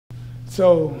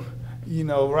So,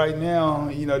 right now,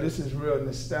 this is real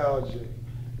nostalgic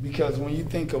because when you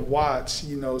think of Watts,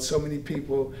 so many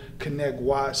people connect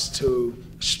Watts to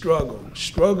struggle.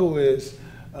 Struggle is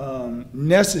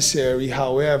necessary,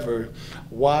 however,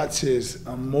 Watts is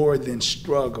more than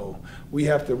struggle. We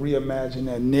have to reimagine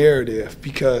that narrative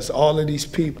because all of these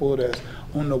people that's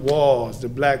on the walls, the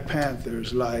Black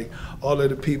Panthers, like all of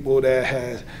the people that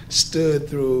have stood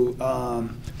through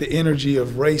the energy of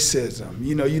racism.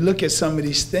 You look at some of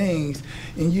these things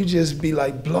and you just be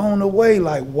like blown away,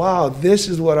 like, wow, this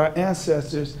is what our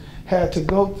ancestors had to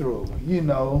go through,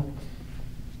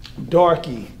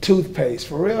 Darky toothpaste.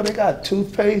 For real, they got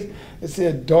toothpaste. It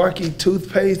said Darky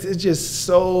toothpaste. It's just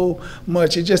so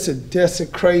much. It's just a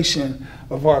desecration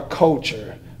of our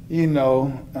culture,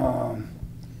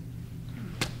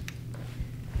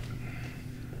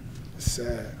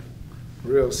 Sad,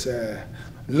 real sad.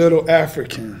 Little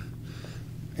African.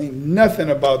 Ain't nothing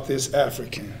about this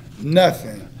African,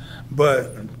 nothing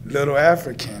but little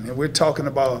African. And we're talking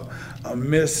about a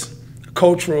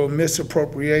cultural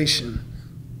misappropriation.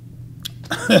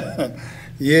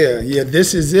 Yeah,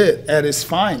 this is it at its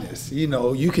finest.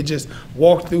 You could just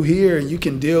walk through here and you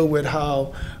can deal with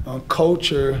how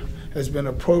culture has been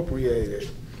appropriated.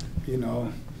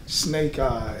 Snake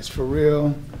eyes, for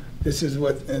real. This is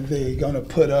what they're gonna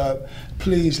put up.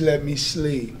 Please let me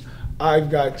sleep. I've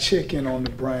got chicken on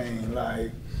the brain,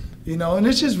 and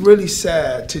it's just really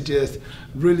sad to just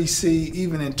really see,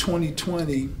 even in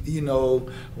 2020,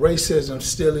 racism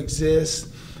still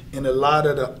exists, and a lot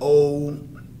of the old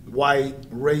white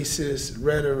racist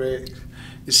rhetoric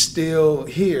is still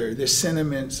here. The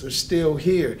sentiments are still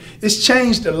here. It's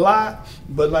changed a lot,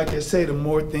 but like I say, the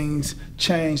more things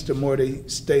change, the more they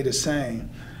stay the same.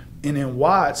 And in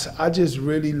Watts, I just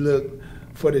really look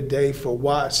for the day for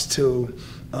Watts to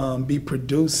be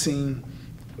producing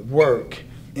work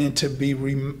and to be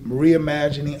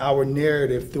reimagining our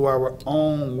narrative through our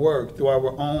own work, through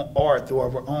our own art, through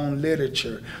our own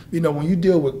literature. When you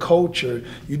deal with culture,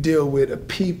 you deal with a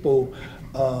people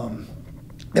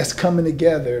that's coming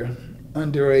together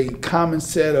under a common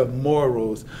set of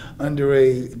morals, under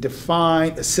a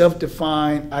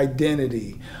self-defined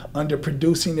identity, under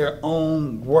producing their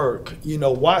own work.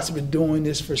 Watts been doing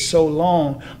this for so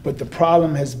long, but the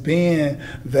problem has been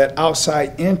that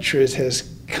outside interest has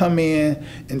come in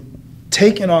and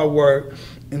taken our work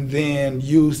and then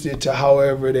used it to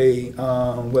however they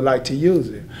would like to use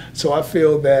it. So I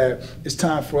feel that it's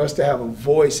time for us to have a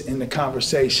voice in the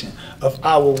conversation of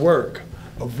our work,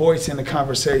 a voice in the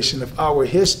conversation of our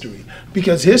history.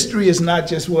 Because history is not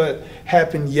just what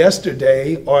happened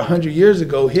yesterday or 100 years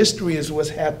ago. History is what's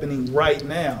happening right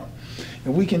now.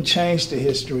 And we can change the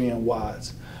history in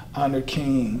Watts. Honor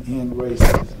King, end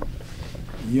racism.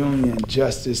 Union,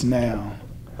 justice now.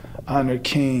 Honor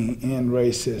King, end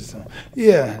racism.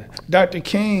 Yeah, Dr.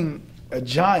 King, a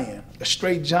giant, a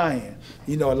straight giant.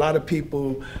 A lot of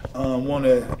people want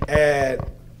to add,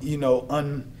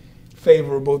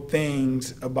 unfavorable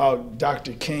things about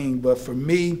Dr. King, but for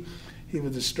me, he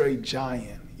was a straight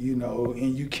giant,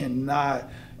 and you cannot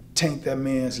taint that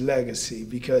man's legacy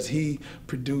because he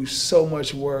produced so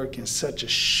much work in such a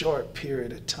short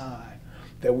period of time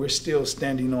that we're still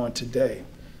standing on today,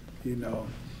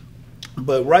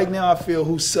 But right now I feel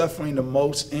who's suffering the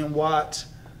most in Watts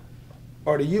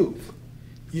are the youth,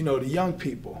 the young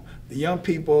people. The young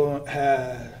people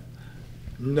have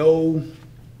no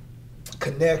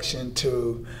connection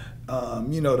to,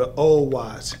 the old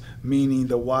Watts, meaning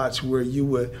the Watts where you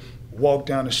would walk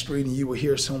down the street and you would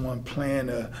hear someone playing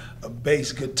a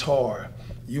bass guitar.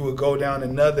 You would go down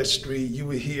another street, you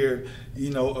would hear,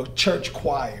 a church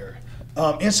choir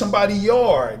in somebody's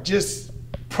yard just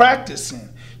practicing.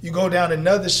 You go down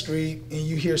another street and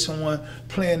you hear someone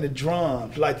playing the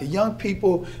drums. Like the young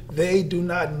people, they do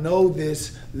not know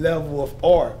this level of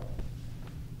art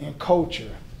and culture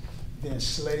than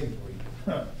slavery.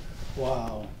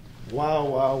 Wow.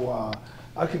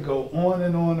 I could go on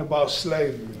and on about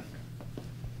slavery.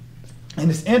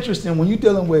 And it's interesting when you're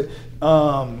dealing with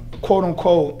quote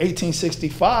unquote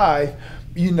 1865,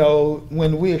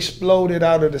 when we exploded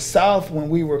out of the South, when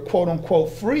we were quote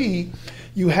unquote free,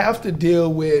 you have to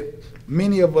deal with,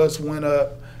 many of us went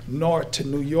up north to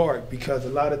New York because a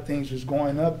lot of things was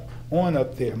going on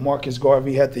up there. Marcus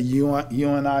Garvey had the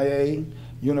UNIA,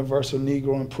 Universal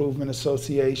Negro Improvement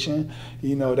Association.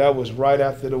 That was right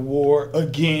after the war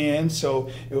again, so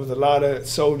it was a lot of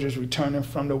soldiers returning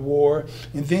from the war.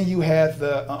 And then you had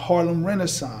the Harlem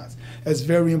Renaissance. That's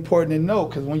very important to know,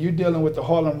 because when you're dealing with the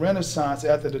Harlem Renaissance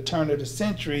after the turn of the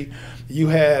century, you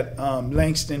had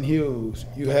Langston Hughes,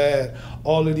 you had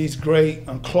all of these great,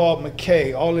 Claude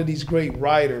McKay, all of these great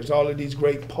writers, all of these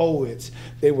great poets.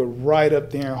 They were right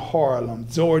up there in Harlem.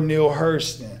 Zora Neale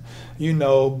Hurston, you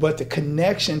know, but the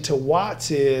connection to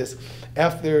Watts is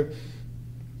after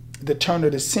the turn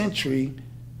of the century,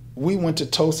 we went to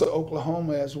Tulsa,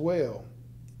 Oklahoma as well,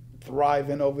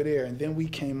 thriving over there. And then we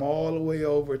came all the way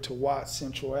over to Watts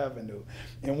Central Avenue.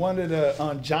 And one of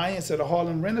the giants of the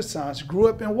Harlem Renaissance grew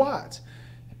up in Watts.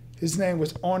 His name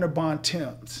was Arthur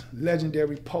Bontemps,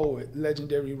 legendary poet,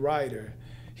 legendary writer.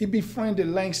 He befriended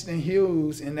Langston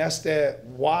Hughes, and that's that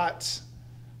Watts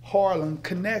Harlem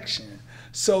connection.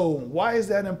 So why is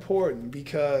that important?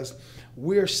 Because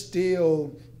we're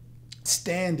still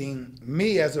standing,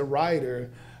 me as a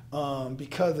writer,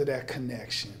 because of that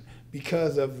connection,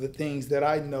 because of the things that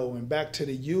I know. And back to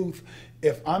the youth,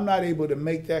 if I'm not able to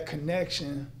make that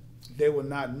connection, they will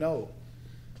not know.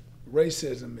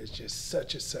 Racism is just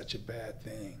such a bad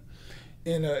thing.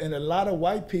 And a lot of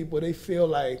white people, they feel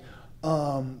like,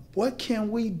 what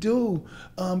can we do?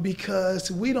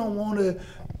 Because we don't want to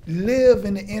live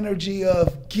in the energy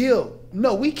of guilt.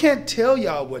 No, we can't tell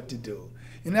y'all what to do.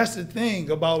 And that's the thing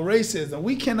about racism.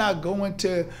 We cannot go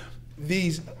into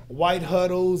these white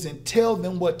huddles and tell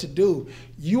them what to do.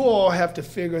 You all have to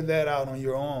figure that out on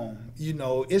your own. You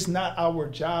know, it's not our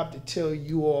job to tell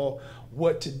you all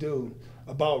what to do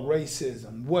about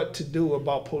racism, what to do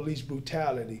about police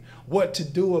brutality, what to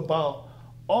do about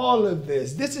all of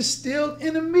this. This is still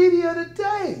in the media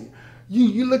today.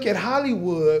 You look at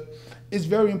Hollywood, it's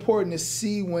very important to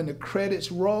see when the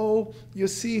credits roll, you'll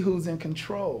see who's in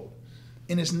control.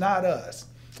 And it's not us.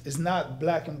 It's not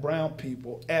black and brown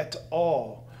people at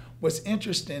all. What's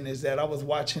interesting is that I was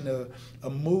watching a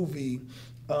movie,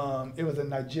 it was a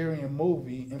Nigerian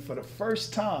movie, and for the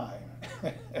first time,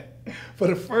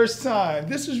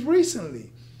 this was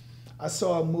recently, I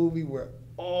saw a movie where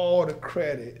all the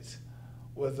credits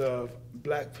was of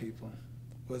black people,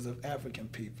 was of African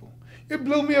people. It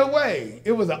blew me away.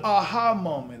 It was an aha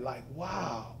moment, like,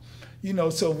 wow. You know,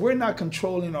 so if we're not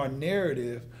controlling our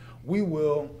narrative, we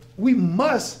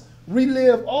must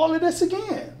relive all of this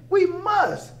again. We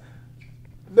must.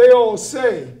 They all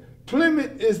say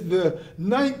Plymouth is the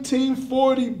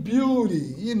 1940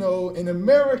 beauty, you know, and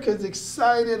America's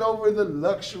excited over the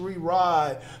luxury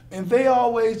ride. And they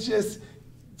always just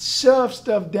shove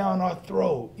stuff down our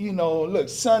throat. You know, look,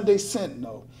 Sunday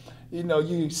Sentinel. You know,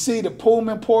 you see the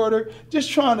Pullman porter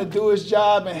just trying to do his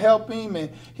job and help him,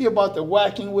 and he about to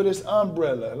whack him with his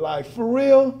umbrella. Like, for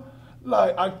real?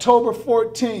 Like October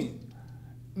 14th,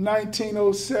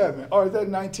 1907, or is that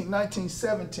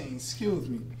 1917, excuse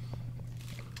me.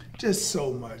 Just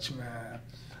so much, man.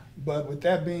 But with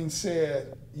that being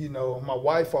said, you know, my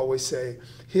wife always say,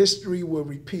 history will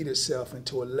repeat itself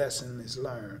until a lesson is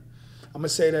learned. I'm gonna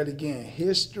say that again.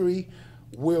 History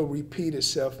will repeat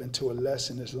itself until a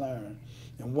lesson is learned.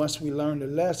 And once we learn the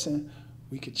lesson,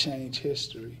 we could change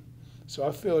history. So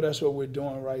I feel that's what we're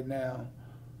doing right now.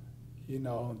 You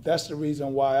know, that's the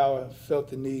reason why I felt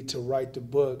the need to write the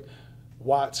book,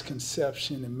 Watts'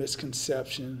 Conception and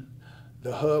Misconception,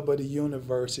 the hub of the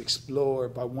universe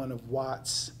explored by one of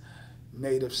Watts'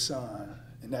 native son,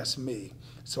 and that's me.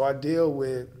 So I deal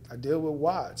with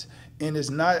Watts. And it's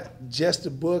not just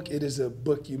a book, it is a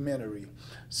bookumentary.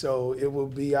 So it will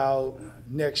be out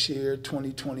next year,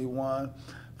 2021,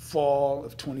 fall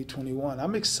of 2021.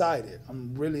 I'm excited.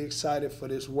 I'm really excited for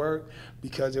this work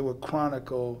because it will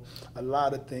chronicle a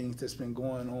lot of things that's been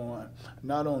going on,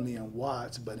 not only in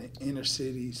Watts, but in inner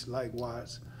cities like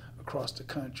Watts across the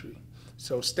country.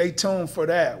 So stay tuned for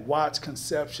that, Watts'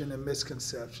 Conception and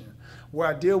Misconception, where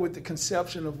I deal with the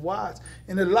conception of Watts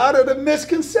and a lot of the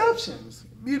misconceptions.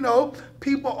 You know,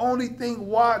 people only think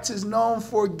Watts is known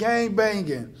for gang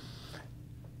banging,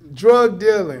 drug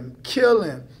dealing,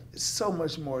 killing. It's so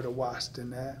much more to Watts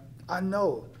than that. I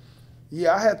know.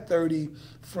 Yeah, I had 30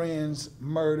 friends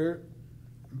murdered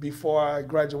before I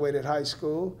graduated high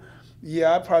school.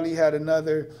 Yeah, I probably had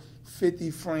another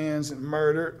 50 friends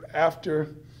murdered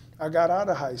after I got out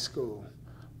of high school.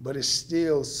 But it's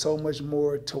still so much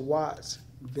more to Watts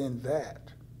than that.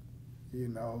 You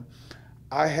know,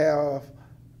 I have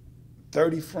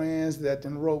 30 friends that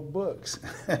then wrote books.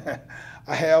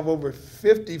 I have over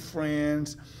 50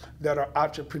 friends that are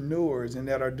entrepreneurs and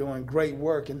that are doing great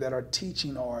work and that are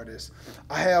teaching artists.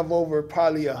 I have over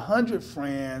probably 100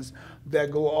 friends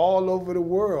that go all over the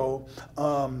world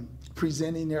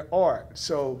presenting their art.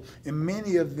 So, and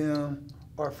many of them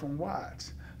are from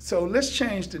Watts. So let's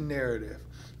change the narrative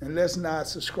and let's not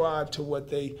subscribe to what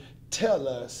they tell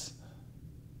us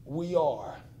we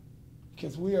are.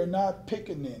 Because we are not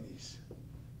pickaninnies.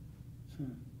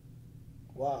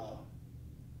 Wow.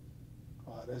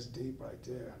 Wow, that's deep right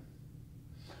there.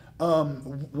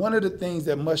 One of the things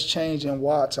that must change in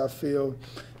Watts, I feel,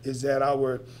 is that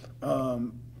our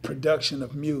production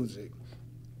of music,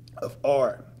 of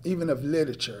art, even of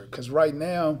literature, because right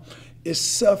now it's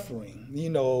suffering. You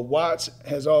know, Watts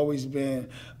has always been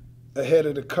ahead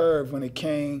of the curve when it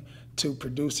came to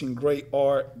producing great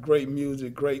art, great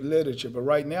music, great literature. But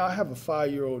right now I have a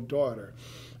 5-year-old daughter,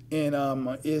 and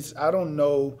I don't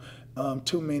know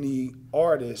too many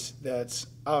artists that's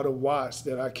out of Watts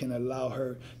that I can allow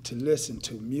her to listen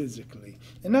to musically.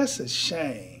 And that's a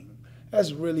shame.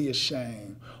 That's really a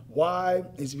shame. Why?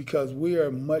 It's because we are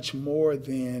much more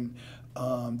than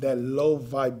that low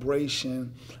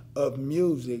vibration of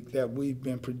music that we've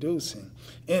been producing.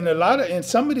 And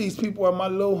some of these people are my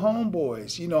little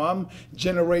homeboys. You know, I'm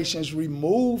generations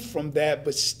removed from that,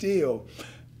 but still,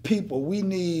 people, we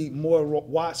need more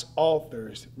Watts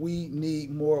authors. We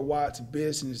need more Watts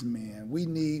businessmen. We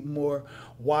need more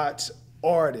Watts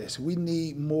artists. We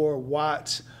need more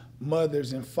Watts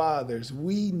mothers and fathers.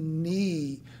 We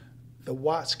need the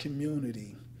Watts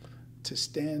community to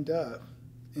stand up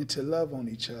and to love on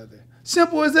each other.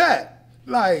 Simple as that.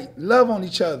 Like, love on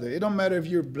each other. It don't matter if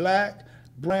you're black,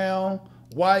 brown,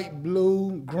 white,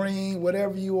 blue, green,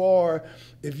 whatever you are.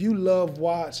 If you love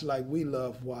Watts like we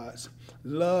love Watts,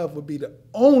 love would be the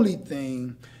only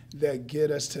thing that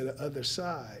get us to the other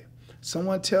side.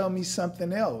 Someone tell me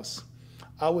something else,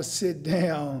 I would sit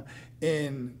down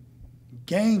and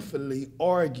gamefully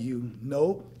argue,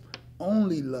 nope,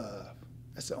 only love.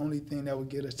 That's the only thing that would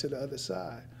get us to the other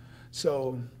side.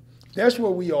 So that's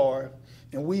where we are.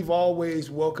 And we've always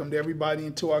welcomed everybody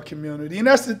into our community. And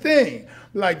that's the thing.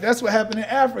 Like, that's what happened in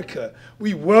Africa.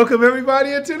 We welcome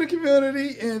everybody into the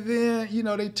community, and then, you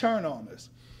know, they turn on us.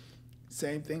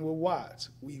 Same thing with Watts.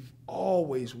 We've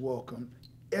always welcomed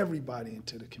everybody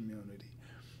into the community.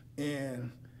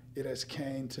 And it has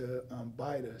came to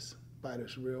bite us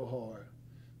real hard.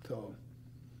 So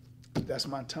that's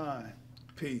my time.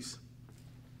 Peace.